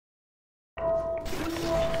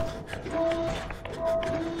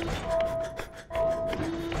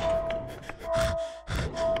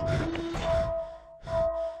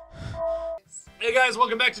guys?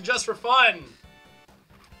 Welcome back to Just for Fun.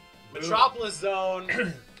 Metropolis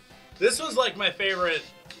Zone. This was like my favorite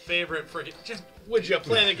freaking. Just would you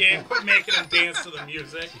play the game? Quit making them dance to the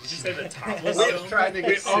music. Did you say the topless We zone? tried to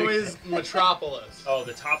get always Metropolis. Oh,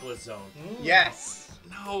 the topless zone. Yes.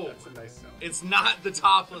 No, That's a nice zone. it's not the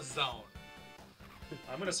topless zone.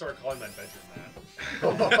 I'm gonna start calling my bedroom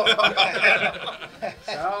that.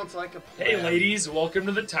 Sounds like a plan. Hey, ladies, welcome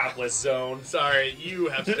to the topless zone. Sorry, you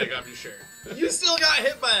have to take off your shirt. You still got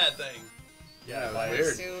hit by that thing. Yeah, Yeah, by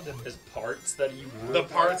weird. his parts that he. The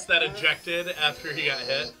parts that ejected after he got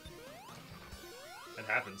hit. It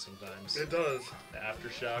happens sometimes. It does. The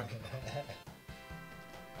aftershock.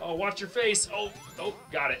 Oh, watch your face. Oh,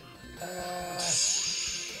 got it.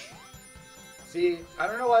 See, I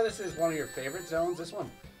don't know why this is one of your favorite zones. This one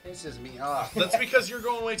pisses me off. That's because you're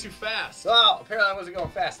going way too fast. Well, apparently I wasn't going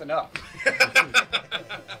fast enough. I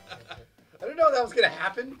didn't know that was going to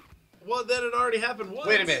happen. Well, then it already happened once.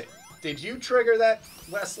 Wait a minute. Did you trigger that,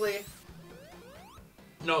 Wesley?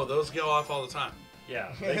 No, those go off all the time.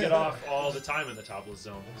 Yeah, they get off all the time in the topless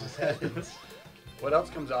zone. What else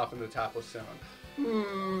comes off in the topless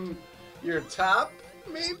zone? Your top,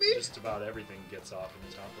 maybe? Just about everything gets off in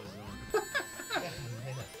the topless zone.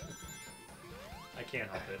 I can't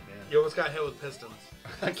help it, man. You almost got hit with pistons.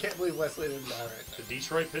 I can't believe Wesley didn't know it. The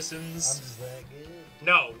Detroit I'm Pistons. just that good.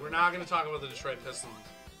 No, we're not going to talk about the Detroit Pistons.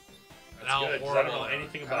 That's good, 'cause I don't know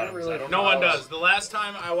anything about them. really- No one does. The last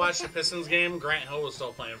time I watched a Pistons game, Grant Hill was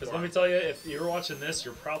still playing for Because let me them. tell you, if you're watching this,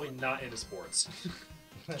 you're probably not into sports.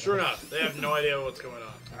 True enough. They have no idea what's going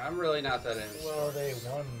on. I'm really not that into Well, they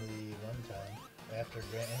won the one time after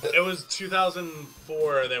Grant. It was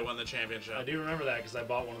 2004 they won the championship. I do remember that because I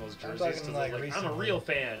bought one of those jerseys. talking 'Cause I like was like, I'm a recently, real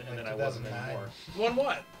fan, and like then I wasn't 2009. anymore. Won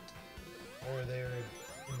what? Or they were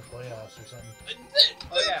in the playoffs or something.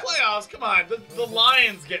 The yeah. playoffs, come on. The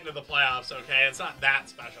Lions get into the playoffs, okay? It's not that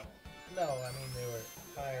special. No, I mean they were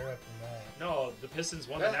higher up than that. No, the Pistons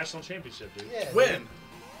won Yeah. the national championship, dude. Yeah. When?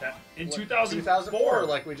 In What, 2004.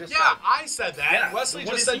 like we just Yeah, said. I said that. Yeah, Wesley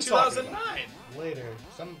what just is said he talking 2009. Later,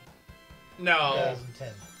 some No.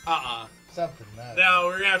 2010, something. I don't know. No,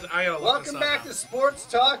 we're gonna have to. I gotta look Welcome back to Sports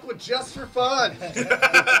Talk with Just for Fun.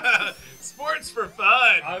 to Sports for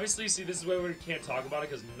Fun. Obviously, see, this is why we can't talk about it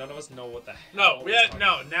because none of us know what the hell. No, we we're had talking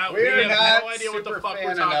no. Now we We're have not no idea what the super fuck we're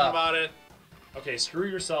fan talking enough. about. It. about. Okay, screw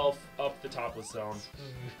yourself up the topless zone.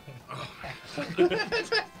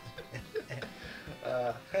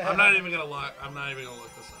 I'm not even gonna look. I'm not even gonna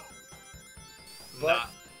look this up. But- Nah.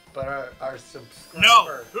 But our subscriber, No.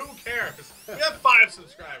 Who cares? We have 5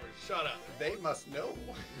 subscribers. Shut up. they must know.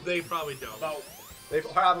 They probably don't. About, They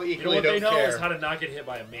probably you know equally what they don't know care. is how to not get hit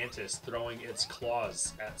by a mantis throwing its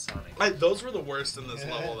claws at Sonic. Those were the worst in this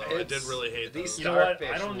level, though. I did It's- really hate these those. You know what? Starfish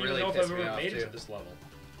I don't even really know if piss I've me ever off, made it too. to this level.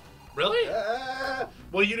 Really? Ah,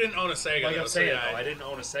 Well, you didn't own a Sega. Like though, I'm so saying, yeah, though, I didn't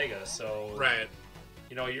own a Sega, so Right.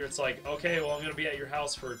 you know, it's like, okay, well, I'm gonna be at your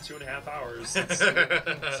house for 2.5 hours. Let's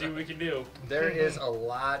see what we can do. there is a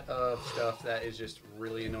lot of stuff that is just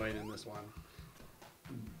really annoying in this one.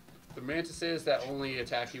 The mantises that only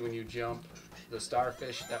attack you when you jump. The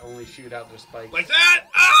starfish that only shoot out their spikes Like that?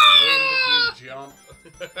 Ah! when you jump.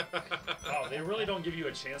 Wow, they really don't give you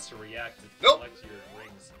a chance to react to Nope. collect your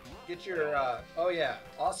rings. Get your, oh yeah.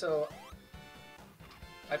 Also,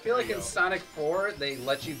 I feel like There you in go. Sonic 4, they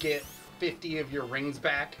let you get 50 of your rings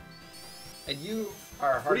back. And you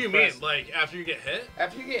are hard What do you mean? pressed. Like after you get hit?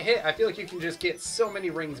 After you get hit, I feel like you can just get so many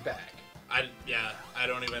rings back. I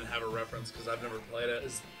don't even have a reference because I've never played it.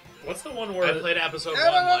 What's the one where I played episode No,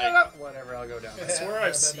 1 no, no, like no, no. Whatever, I'll go down I there. swear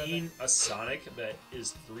I've seen a Sonic that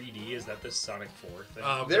is 3D. Is that the Sonic 4 thing?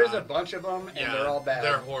 Oh, There's God. a bunch of them, and Yeah, they're all bad.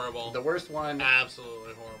 They're horrible. The worst one,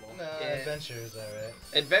 Absolutely horrible. No, Yeah. Adventures, alright.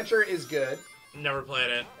 Adventure is good. Never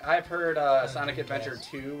played it. I've heard Sonic Adventure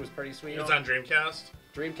 2 was pretty sweet. It's on Dreamcast.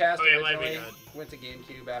 Dreamcast Oh, yeah, it might be originally, went to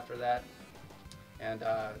GameCube after that. And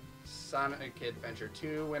Sonic Adventure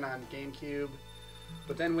 2 went on GameCube.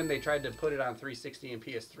 But then when they tried to put it on 360 and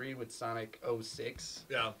PS3 with Sonic 06,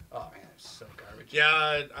 Yeah. oh man, it's so garbage.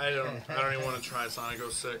 Yeah, I don't even want to try Sonic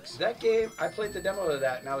 06. That game, I played the demo of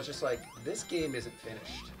that, and I was just like, this game isn't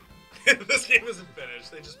finished. This game isn't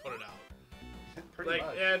finished. They just put it out. Pretty Like,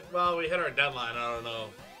 much. yeah, well, we hit our deadline. I don't know.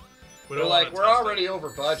 We We're don't like, wanna we're test already it. over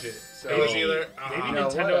budget, so It was either Maybe No,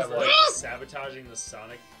 Nintendo's whatever. like sabotaging the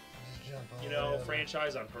Sonic, Just jump all you the know, way over.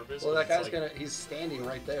 franchise on purpose. Well, that because guy's it's he's standing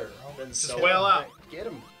right there. been Just so wail out. Get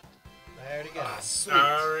him. I already got it. Sweet.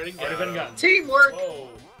 Already got Already been him. gotten. Teamwork! Whoa.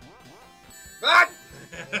 Ah!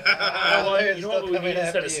 You know what we Still need coming instead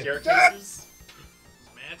after of you. staircases?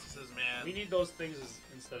 Mantises, man. We need those things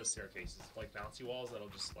instead of staircases, like bouncy walls that'll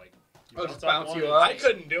just like Oh, just Bounce off bounce one, you it up? I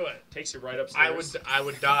couldn't do it. Takes you right upstairs. I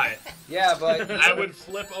would die. Yeah, but I would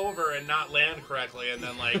flip over and not land correctly, and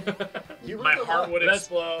then like you were my the heart one- would That's-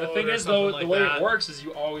 explode. The thing or is, though, something the way like that. it works is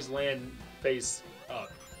you always land face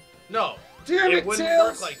up. No, Damn it, wouldn't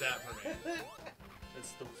Tails! work like that for me.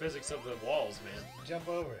 It's the physics of the walls, man. Jump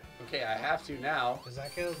over it. Okay, I have to now. Because I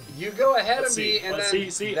killed him. You go ahead Let's of me, see. and Let's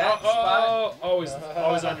then see. that spot. Always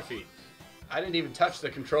on your feet. I didn't even touch the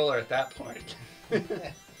controller at that point.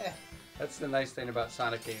 That's the nice thing about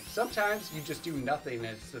Sonic games. Sometimes you just do nothing and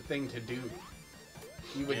it's the thing to do.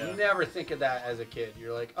 You would Yeah. never think of that as a kid.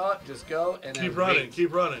 You're like, oh, just go and then Keep running, wait.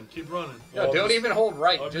 keep running, keep running. No, Well, don't just- even hold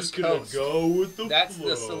right. I'm just gonna coast. go with the That's flow.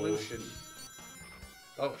 the solution.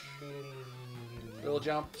 Oh, little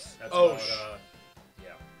jumps. That's Oh, about,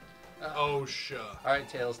 yeah. Oh, sure. All right,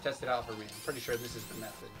 Tails, test it out for me. I'm pretty sure this is the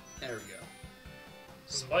method. There we go.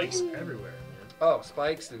 Spikes everywhere, man. Oh,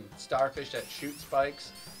 spikes and starfish that shoot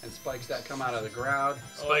spikes and spikes that come out of the ground.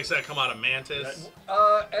 Spikes that come out of Mantis.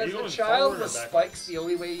 As you a going child forward with or backwards? spikes, the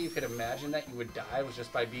only way you could imagine that you would die was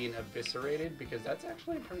just by being eviscerated, because that's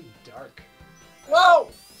actually pretty dark. Whoa!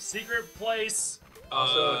 Secret place.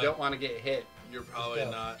 Also, don't want to get hit. You're probably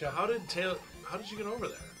Just go, not. jump. How did you get over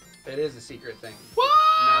there? It is a secret thing. What?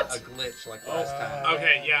 Not a glitch like last time.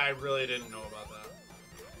 Okay, yeah, I really didn't know about that.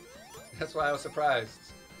 That's why I was surprised.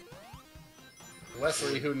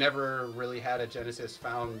 Wesley, who never really had a Genesis,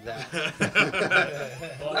 found that.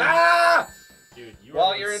 Well, Ah! dude, you While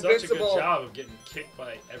are you're doing such a invincible. good job of getting kicked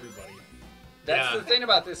by everybody. That's Yeah. the thing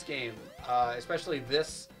about this game, especially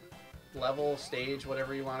this level, stage,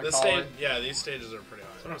 whatever you want to This call stage, it. yeah, these stages are pretty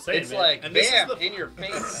That's what hard. I'm saying, It's man. like, And this is bam, the- in your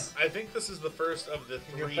face. I think this is the first of the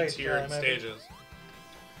In your face, 3-tiered Climactic. stages.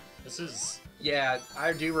 This is Yeah,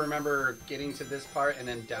 I do remember getting to this part and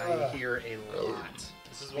then dying Ugh. here a lot.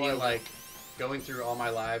 this is why Being like going through all my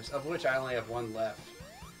lives, of which I only have one left.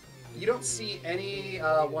 You don't see any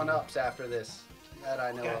one-ups after this that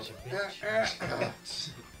I know Gotcha, of.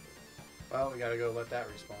 Well, we gotta go let that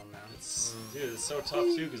respawn now. It's, dude, it's so tough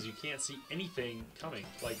too because you can't see anything coming.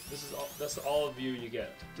 Like this is all. That's all of you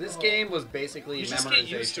get. This game was basically You memorization. just get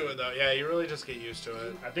used to it, though. Yeah, you really just get used to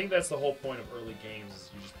it. I think that's the whole point of early games is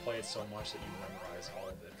you just play it so much that you memorize all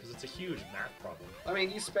of it because it's a huge math problem. I mean,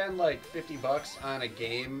 you spend like $50 on a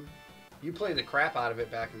game. You play the crap out of it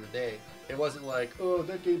back in the day. It wasn't like, oh,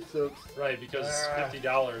 that game sucks. Right, because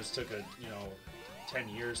 $50 took 10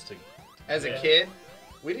 years to. As a Yeah. kid,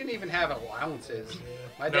 we didn't even have allowances. Yeah.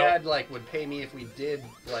 My No. dad would pay me if we did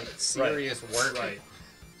serious work. Right.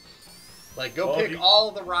 Like go Well, pick if you-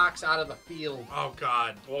 all the rocks out of the field. Oh,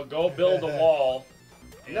 God. Well, go build a wall.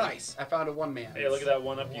 and- Nice. I found a one man. Hey, look at that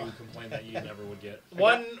one up you complained that you never would get.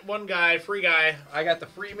 One guy, free guy. I got the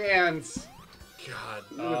free man's. God.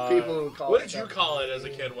 The people who call What it did you that. call it as a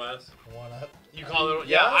kid, Wes? One up. You called it?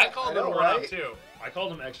 Yeah, Yeah, I called I it know, a one up right? too. I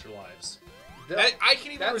called them extra lives. I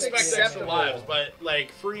can even That's respect extra acceptable. lives, but like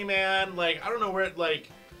Freeman, like I don't know where like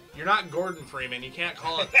you're not Gordon Freeman. You can't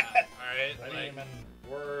call it that. All right, like Freeman.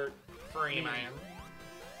 We're Freeman.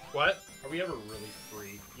 What? Are we ever really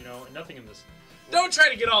free? You know, nothing in this. Don't try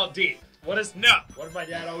to get all deep. What is No. What did my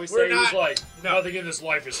dad always We're say? He was not- like, no. nothing in this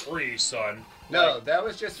life is free, son. No, that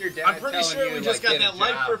was just your dad. I'm pretty telling sure you, we just like, got get a that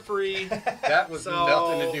life job. for free. That was So-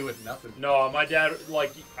 nothing to do with nothing. No, my dad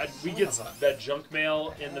we get Son of a- that junk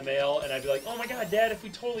mail in the mail, and I'd be like, "Oh my god, Dad! If we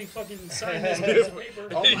totally fucking sign this piece of paper,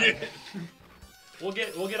 Oh my. we'll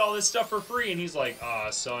get all this stuff for free." And he's like,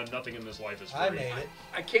 son, nothing in this life is free." I made it.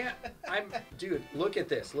 I can't. Dude, look at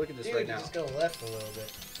this. Look at this Dude, right you now. just go left a little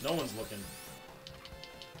bit. No one's looking.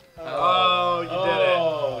 Oh, you did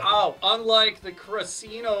it. Oh, unlike the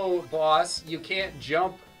casino boss, you can't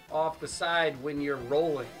jump off the side when you're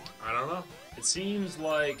rolling. I don't know. It seems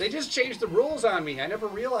like They just changed the rules on me. I never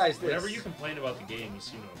realized this. whenever you complain about the game, you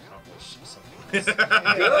seem to accomplish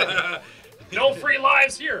something. Good. No free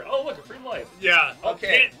lives here. Oh, look, a free life. Yeah. Oh,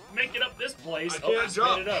 Okay. can't make it up this place. I Oh, can't just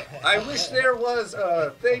jump. made it up. I wish there was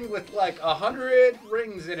a thing with like 100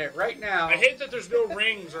 rings in it right now. I hate that there's no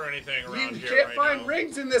rings or anything You around here can't right find now.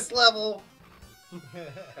 rings in this level.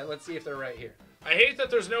 And let's see if they're right here. I hate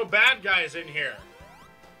that there's no bad guys in here.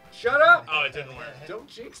 Shut up! Oh, it didn't work. Don't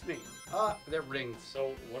jinx me. Ah, they're rings.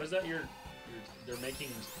 So what is that? They're making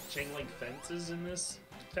chain link fences in this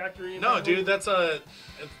factory? No, dude, that's I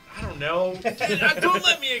don't know. Don't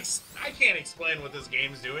let me. I can't explain what this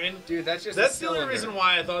game's doing. Dude, that's just That's a the only cylinder. reason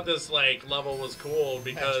why I thought this like level was cool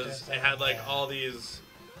because it had like all these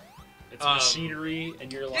It's machinery,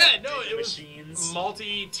 and you're like yeah, no, making it was machines.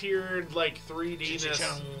 multi-tiered like 3Dness.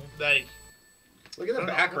 Cha-cha-chung. Like Look at I the don't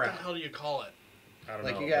know, background. What the hell do you call it? I don't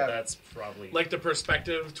Like, know, you but got- that's probably... Like the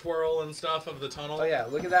perspective twirl and stuff of the tunnel. Oh yeah,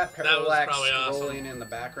 look at that That was parallax probably awesome. scrolling in the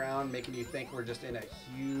background, making you think we're just in a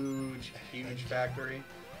huge, huge factory.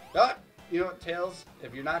 But you know what, Tails?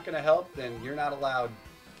 If you're not gonna help, then you're not allowed.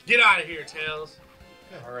 Get out of here, Tails.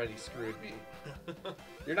 Already screwed me.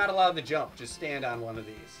 You're not allowed to jump. Just stand on one of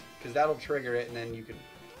these, because that'll trigger it, and then you can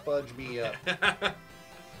fudge me up.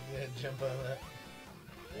 Yeah, jump on that.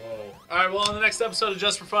 Whoa. All right, well, in the next episode of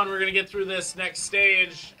Just for Fun, we're going to get through this next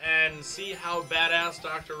stage and see how badass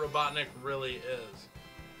Dr. Robotnik really is.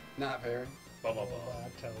 Not very. Bum, bum, bum.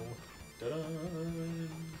 Roboto. Dun-dun.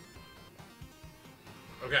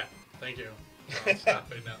 Okay, thank you. I'll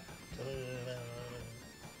stop it now.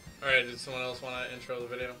 All right, did someone else want to intro the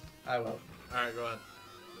video? I will. All right, go ahead.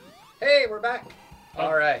 Hey, we're back.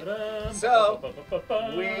 All right. Dun-dun. So,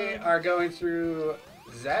 Ba-ba-ba-ba-ba. We are going through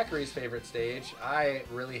Zachary's favorite stage. I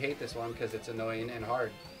really hate this one because it's annoying and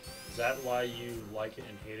hard. Is that why you like it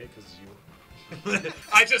and hate it? Because you...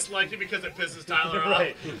 I just liked it because it pisses Tyler off.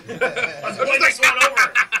 Right. Let's play this one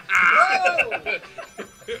over.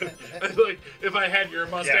 Like, if I had your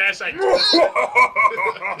mustache, I'd...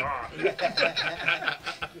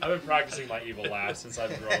 I've been practicing my evil laugh since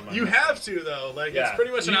I've grown my You have to, though. Like, it's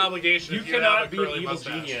pretty much an obligation You if you have cannot a be an curly evil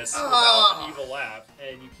mustache. genius without an evil laugh,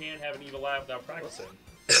 and you can't have an evil laugh without practicing.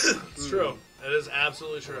 It's true. It is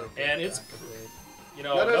absolutely true. And it's, you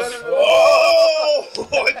know, No, no, no, nothing- no, no. Oh!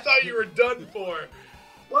 I thought you were done for.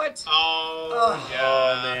 What? Oh, yeah.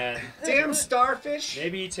 Oh man, Damn starfish!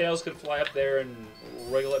 maybe Tails could fly up there and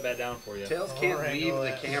wiggle it back down for you. Tails can't Alright, leave go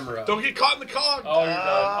the ahead. camera. Don't get caught in the cog. Oh, you're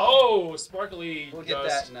done. Oh, sparkly We'll get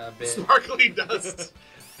dust. that in a bit. Sparkly dust.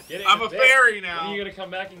 Get it I'm in a bit. fairy When now. are you gonna come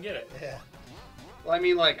back and get it? Yeah. Well, I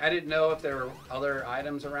mean, like, I didn't know if there were other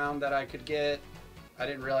items around that I could get. I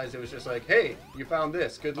didn't realize it was just like, hey, you found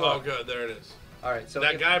this. Good Oh, luck. good. There it is. All right, so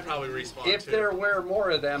That if, guy probably respawned if too. there were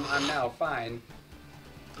more of them, I'm now fine.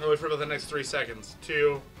 I'll wait for about the next 3 seconds.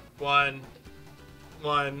 2, 1,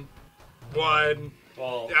 1, 1.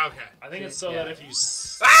 Well, Yeah, okay. I think it's so Yeah. that if you.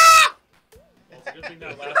 Ah! Well, it's a good thing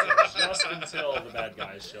that lasted just until the bad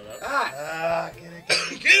guys showed up. Ah! Get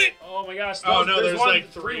it. Get it! Oh my gosh! Oh, no, there's one, like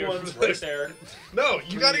three three ones of right this. there. No,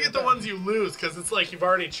 you gotta get the done. ones you lose, because it's like you've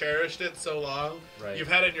already cherished it so long. Right. You've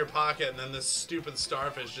had it in your pocket, and then this stupid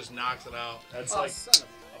starfish just knocks it out. That's Oh, like son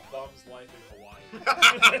of a bum's life in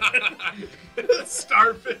Hawaii.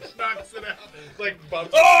 Starfish knocks it out. Like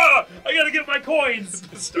bumps. Oh! I gotta get my coins.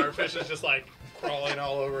 The starfish is just like crawling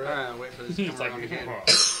all over a... it. Alright, wait for this to It's come like, around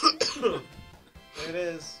again. There it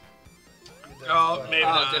is. Oh, maybe Oh,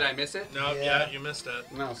 not. did I miss it? No, Yeah. yeah, you missed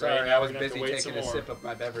it. No, sorry. now I we're was gonna have to busy wait taking some a more. sip of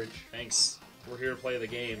my beverage. Thanks. We're here to play the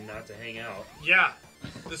game, not to hang out. Yeah.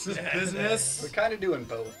 This is business. We're kind of doing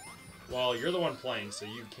both. Well, you're the one playing, so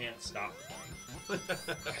you can't stop.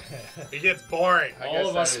 It gets boring. I All guess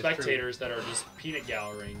of that us is spectators that are just peanut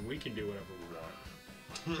gallerying, we can do whatever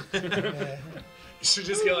we want. You should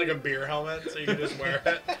just get like a beer helmet so you can just wear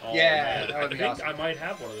it. Oh, Yeah, man. that would be I think awesome. I might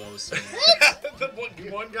have one of those.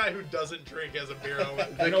 The one guy who doesn't drink has a beer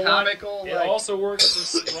helmet. The You know what? comical, It like... also works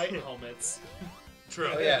for Sprite helmets. True.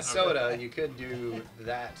 Oh yeah, Okay. soda. You could do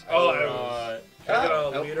that. Oh, Uh, Can I get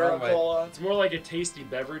a nope, liter wrong of way. cola? it's more like a tasty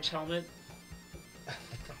beverage helmet.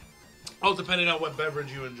 Oh, depending on what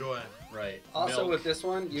beverage you enjoy. Right. Also, Milk. with this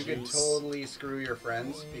one, you could juice. totally screw your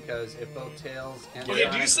friends because if both Tails and Okay,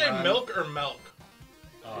 do you Sonic say run milk or milk?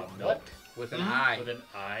 Milk with an Mhm. I, with an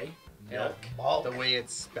I. Yeah. Milk. Bulk. the way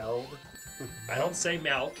it's spelled. I don't say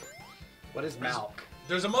milk. What is milk?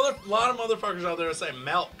 There's a lot of motherfuckers out there that say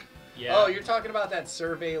milk. Yeah. Oh, you're talking about that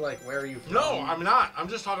survey, like where are you from? No, I'm not. I'm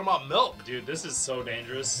just talking about milk. Dude, this is so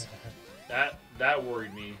dangerous. That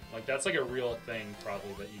worried me. Like that's like a real thing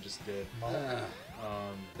probably that you just did.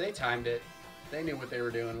 They timed it. They knew what they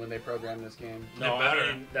were doing when they programmed this game. No, They better.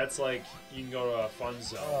 I mean that's like you can go to a fun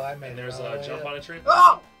zone Oh, I made and it there's all the a way jump up. on a train.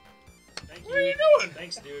 Oh! Thank What are you doing?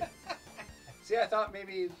 Thanks, dude. See, I thought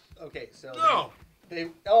maybe. Okay, so No. they.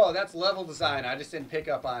 Oh, that's level design. I just didn't pick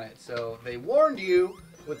up on it. So they warned you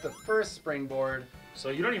with the first springboard. So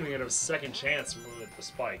you don't even get a second chance with the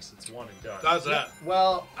spikes. It's one and done. That's that.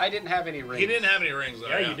 Well, I didn't have any rings. He didn't have any rings though.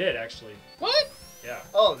 yeah, you did actually. What? Yeah.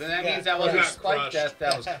 Oh, then that Yeah, means that you wasn't got spike crushed. death.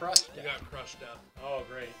 That was crushed You death. got crushed up. Oh,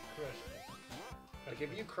 great. Like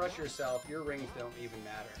if you crush yourself, your rings don't even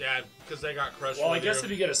matter. Yeah, because they got crushed. Well, I with guess you.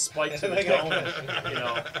 if you get a spike to the They got dome, crushed. you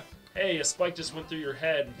know, hey, a spike just went through your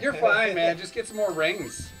head. You're fine, man. Just get some more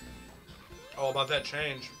rings. All about that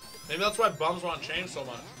change. Maybe that's why bums want change so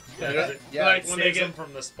much. Yeah, 'cause it Yeah, like saves when they them get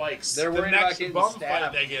from the spikes. They're the worried about next getting bum fight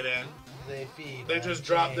stabbed. they get in, They feed. they on just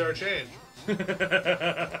drop change. their change.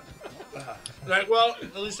 Like, well,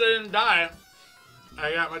 at least I didn't die.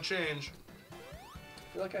 I got my change.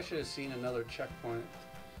 I feel like I should have seen another checkpoint.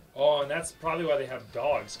 Oh, and that's probably why they have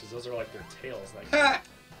dogs, because those are like their tails.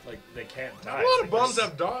 Like they can't die. A lot of Like bums this.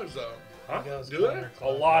 have dogs, though. Huh? Do they? A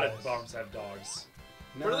lot of bums have dogs.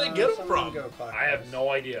 Where do they get 'em some from? of go clockwise. I have no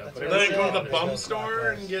idea. That's But what Do it they Yeah, go to the there's bum no store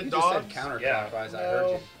clockwise. and get You dogs? just said counterclockwise. Yeah. I heard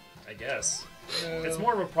you. I guess. No. It's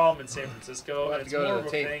more of a problem in San Francisco, We'll have and to it's go to more the of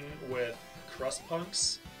a tape. thing with crust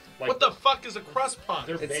punks. Like, What the fuck is a crust punk?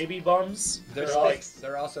 they're It's- baby bums. They're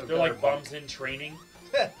They're also they're like gutter bums in training.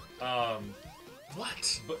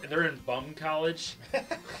 What? But they're in bum college.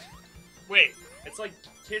 Wait. It's like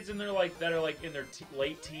kids in their like that are like in their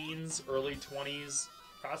late teens, early 20s,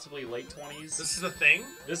 possibly late 20s. This is a thing?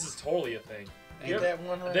 This is totally a thing. Ain't that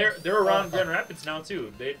one right? They're around Grand Rapids now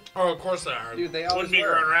too. They Oh, of course they are. Dude, they always Wouldn't be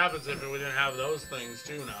were. Grand Rapids if we didn't have those things,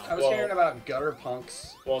 too, I now. was Well- hearing about gutter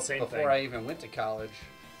punks well same before thing. I even went to college.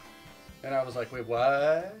 And I was like, wait,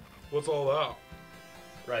 what? What's all that?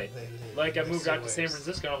 Right. They live Like I in moved the out to San sewers.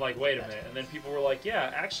 Francisco, and I'm like, wait a minute. And then people were like,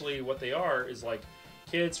 yeah, actually, what they are is like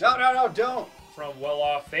kids No, don't. from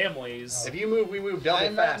well-off families. If you move, we move double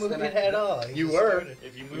I'm not fast. moving then at all. He You just were. started.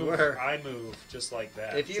 If you You move, were. I move just like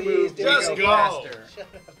that. If you Jeez, move, we just go go. faster. Shut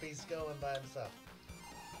up, he's going by himself.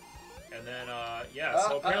 And then, yeah,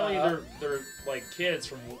 so apparently they're like kids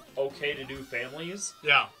from okay-to-do families,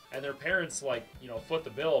 Yeah. and their parents like foot the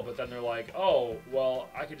bill, but then they're like, oh, well,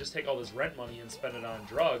 I could just take all this rent money and spend it on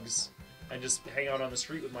drugs, and just hang out on the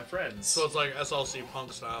street with my friends. So it's like SLC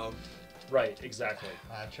punk style. Right, exactly.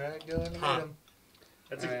 I tried going to Huh. get him.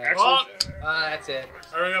 That's Alright. actually. Oh, That's it.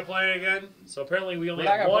 are we gonna play it again? So apparently we only We're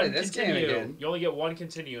not get gonna one play this game continue. again. You only get one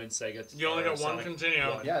continue in Sega. You only got one Sonic continue.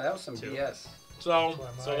 1. Yeah, that was some Two. BS. So,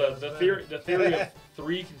 So the theory of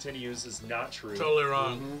 3 continues is not true. totally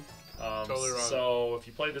wrong. Mhm. Totally wrong. So if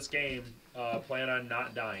you play this game, plan on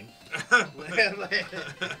not dying. I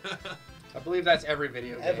believe that's every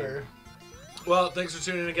video game. Ever. Well, thanks for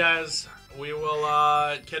tuning in, guys. We will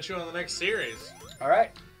catch you on the next series. All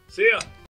right. See ya.